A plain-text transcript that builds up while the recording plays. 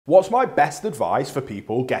What's my best advice for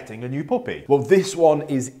people getting a new puppy? Well, this one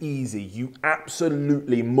is easy. You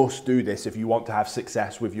absolutely must do this if you want to have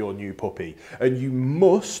success with your new puppy. And you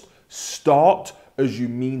must start as you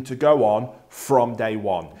mean to go on from day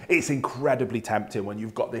one. It's incredibly tempting when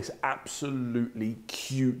you've got this absolutely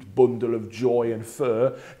cute bundle of joy and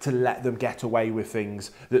fur to let them get away with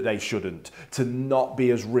things that they shouldn't, to not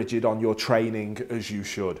be as rigid on your training as you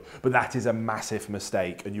should. But that is a massive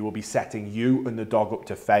mistake and you will be setting you and the dog up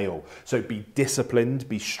to fail. So be disciplined,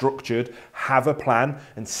 be structured, have a plan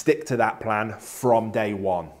and stick to that plan from day one.